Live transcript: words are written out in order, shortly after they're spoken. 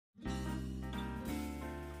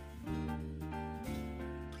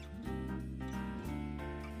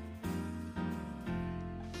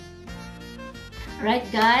Right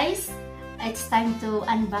guys, it's time to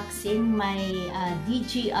unboxing my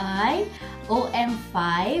DJI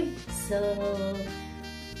OM5. So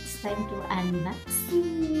it's time to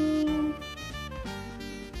unboxing.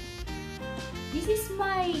 This is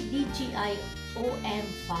my DJI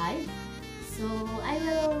OM5. So I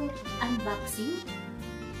will unboxing.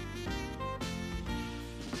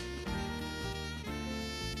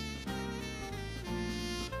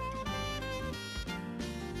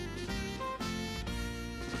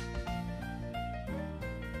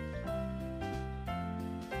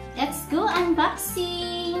 Let's go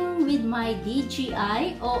unboxing with my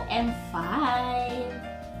DJI OM5.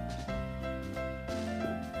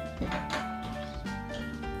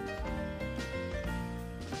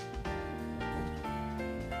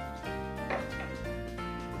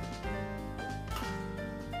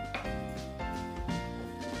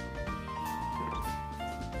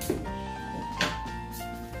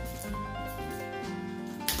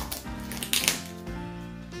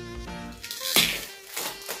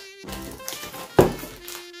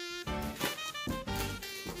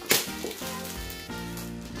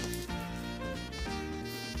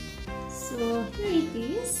 So here it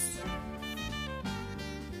is.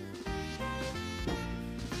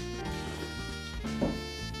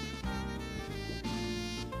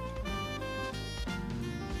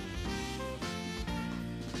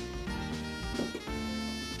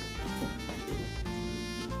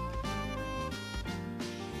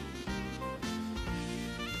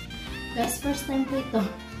 Guys, first time ko ito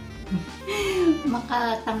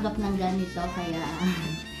makatanggap ng ganito, kaya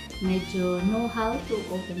medyo know how to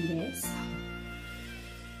open this.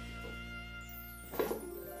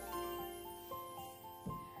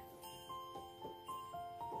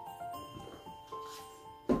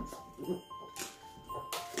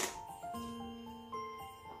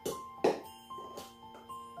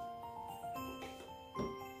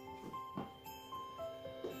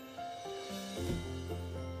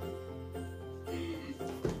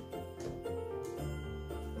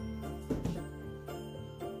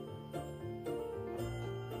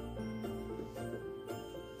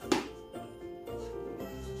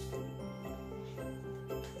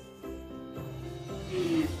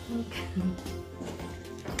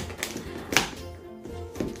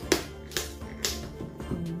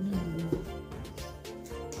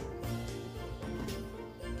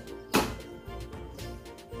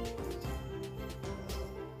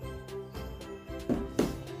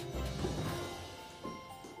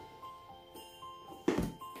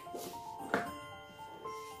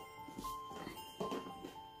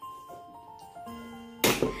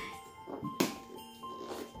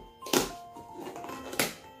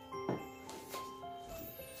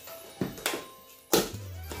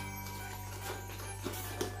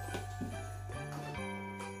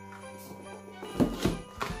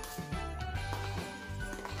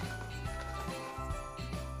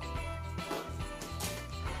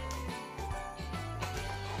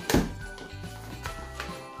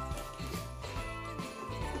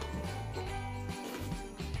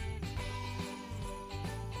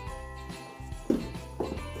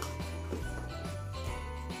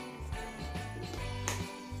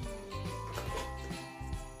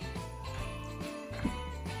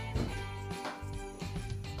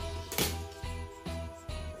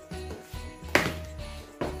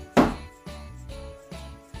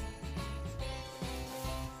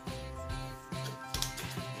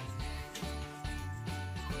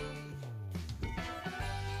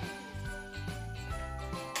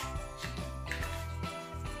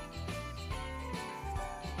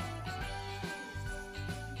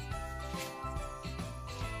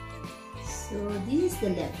 So this is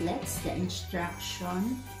the leaflets, the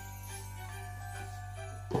instruction.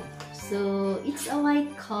 So it's a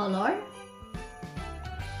white color.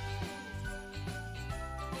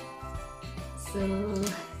 So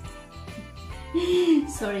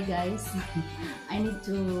sorry guys, I need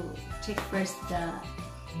to check first the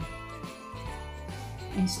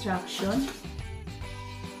instruction.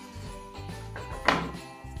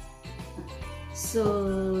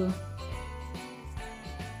 So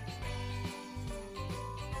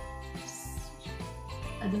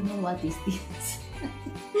I don't know what is this.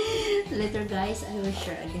 Later guys, I will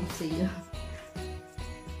share again to you.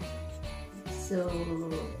 So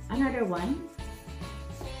another one.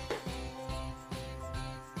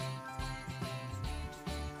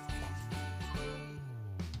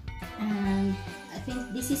 And I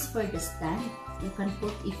think this is for the stand. You can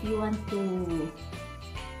put if you want to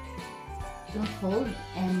don't hold,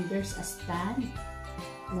 and there's a stand.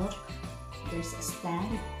 Look, there's a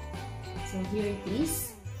stand. So here it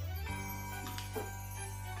is.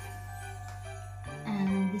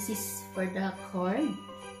 this is for the cord.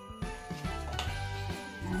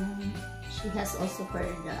 And she has also for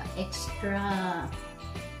the extra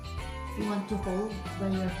if you want to hold by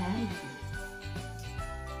your hand.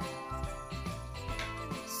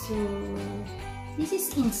 So this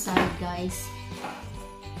is inside, guys.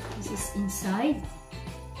 This is inside.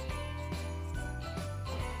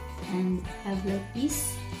 And have like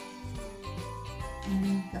this.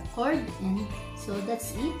 And the cord, and so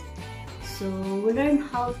that's it. So we'll learn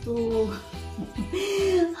how to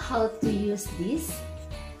how to use this.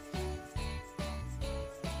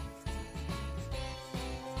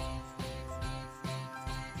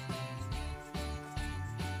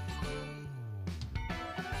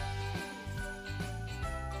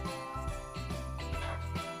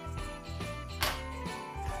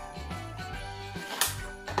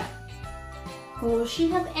 So she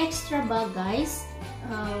have extra bag, guys.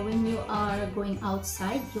 When you are going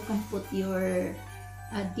outside, you can put your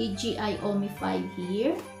Dji Om 5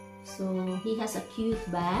 here. So he has a cute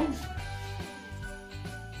bag.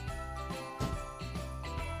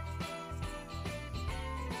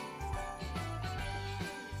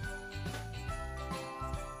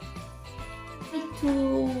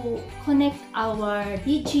 To connect our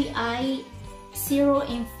DJI 0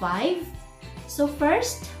 and 5. So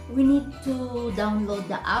first, we need to download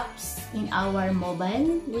the apps in our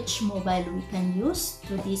mobile, which mobile we can use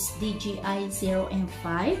to this DJI 0 and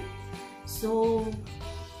 5. So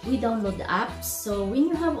we download the apps. So when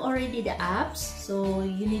you have already the apps, so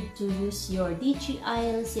you need to use your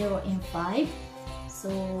DJI 0 and 5.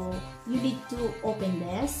 So you need to open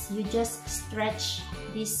this. You just stretch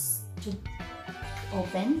this to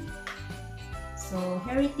open. So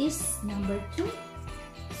here it is, number 2.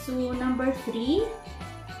 So number 3,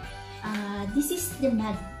 this is the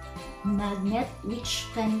magnet which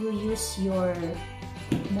can you use your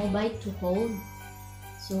mobile to hold.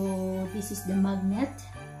 So this is the magnet.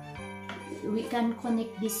 We can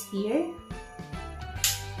connect this here.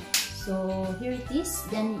 So here it is.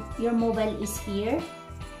 Then your mobile is here.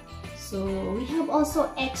 So we have also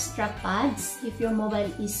extra pads if your mobile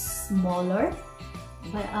is smaller.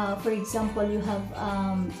 But for example, you have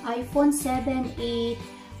iPhone 7, 8,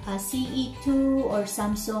 CE2 or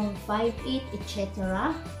Samsung 5.8,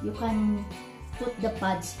 etc. You can put the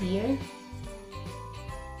pads here.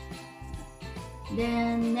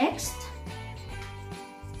 Then next,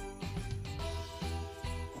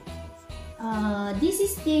 this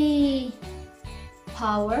is the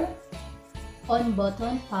power on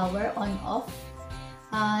button, power on off.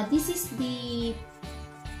 This is the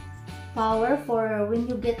power for when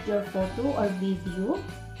you get your photo or video.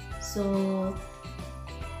 So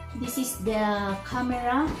this is the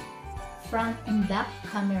camera, front and back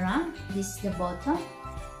camera. This is the button,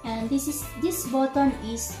 and this button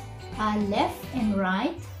is left and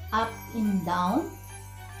right, up and down,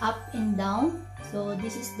 up and down. So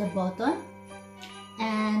this is the button,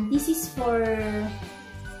 and this is for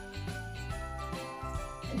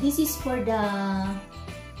the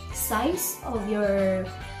size of your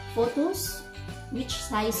photos, which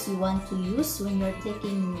size you want to use when you're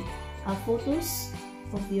taking photos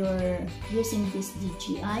of your using this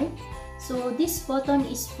DJI. So this button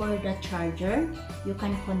is for the charger. You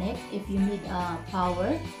can connect if you need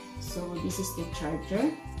power. So this is the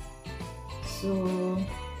charger. So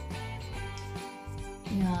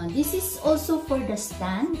yeah, this is also for the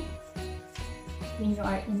stand. When you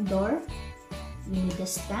are indoor, you need a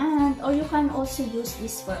stand, or you can also use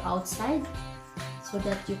this for outside, so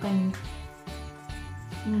that you can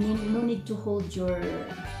no need to hold your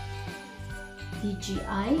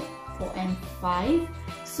DJI OM5.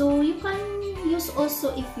 So you can use also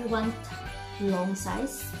if you want long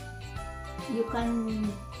size. You can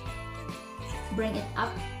bring it up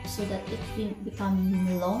so that it will become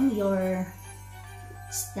long, your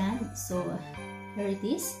stand. So here it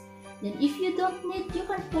is. Then if you don't need, you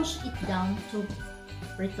can push it down to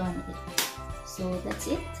return it. So that's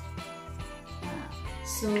it.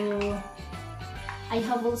 So I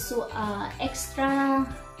have also extra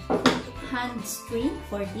hand string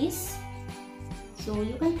for this. So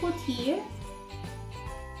you can put here.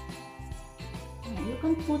 You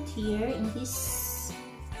can put here in this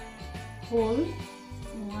hole.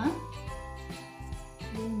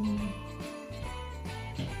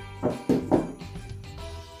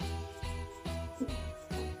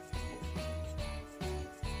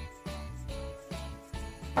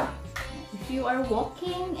 If you are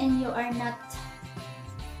walking and you are not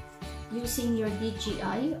using your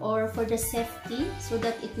DJI, or for the safety so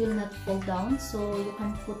that it will not fall down, so you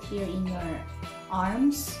can put here in your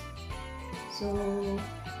arms. So,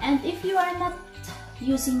 and if you are not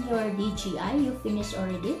using your DJI, you finished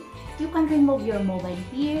already, you can remove your mobile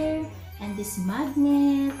here and this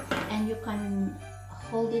magnet, and you can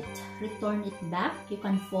hold it, return it back. You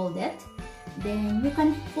can fold it, then you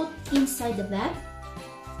can put inside the bag.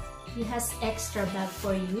 It has extra bag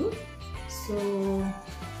for you, so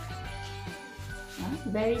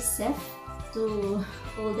very safe to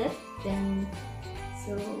hold it. Then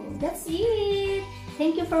so that's it.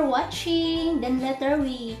 Thank you for watching. Then later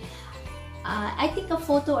I take a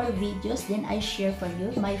photo or videos, then I share for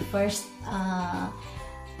you my first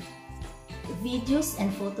videos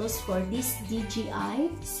and photos for this DJI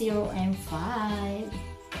 0M5.